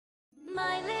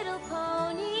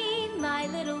my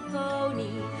little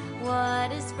pony,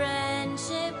 what is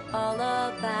friendship all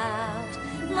about?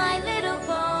 My little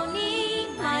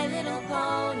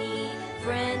pony,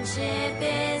 friendship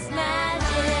is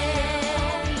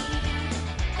magic.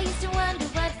 I used to wonder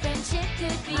what friendship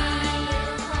could be,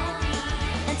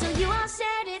 until you all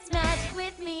shared its magic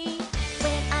with me.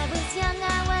 When I was young,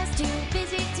 I was too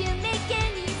busy to make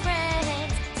any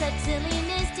friends. Such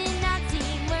silliness did not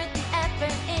seem worth the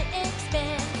effort it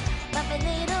expends. But for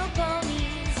little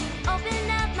ponies, you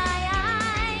opened up my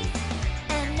eyes,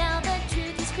 and now the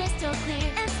truth is crystal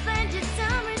clear and splendid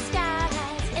summer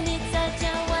skies, and it's such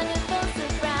a wonderful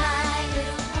surprise. My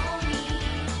little pony,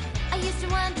 I used to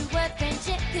wonder what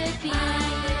friendship could be,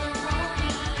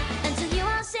 until you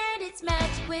all shared its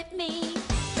magic with me.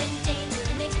 When danger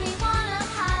makes me wanna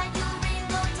hide, your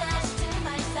rainbow dash to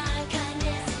my side.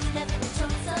 Kindness is never a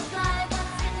short supply,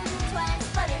 once bitten, twice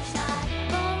buttershy.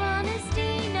 For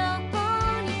honesty, no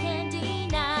pony can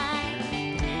deny.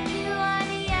 You are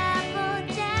the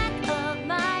applejack of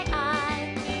my eye,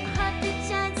 a heart that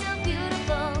shines so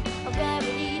beautiful, a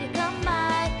rarity to come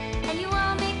by. And you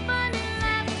all make fun and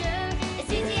laughter as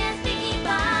easy as speaking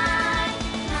by.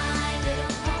 My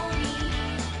little pony,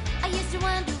 I used to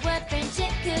wonder what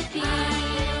friendship could be,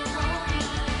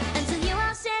 until you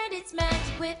all shared its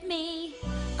magic with me.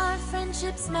 Our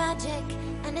friendship's magic,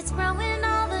 and it's growing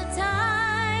all the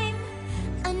time.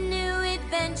 A new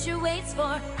adventure waits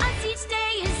for us, each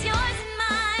day is yours.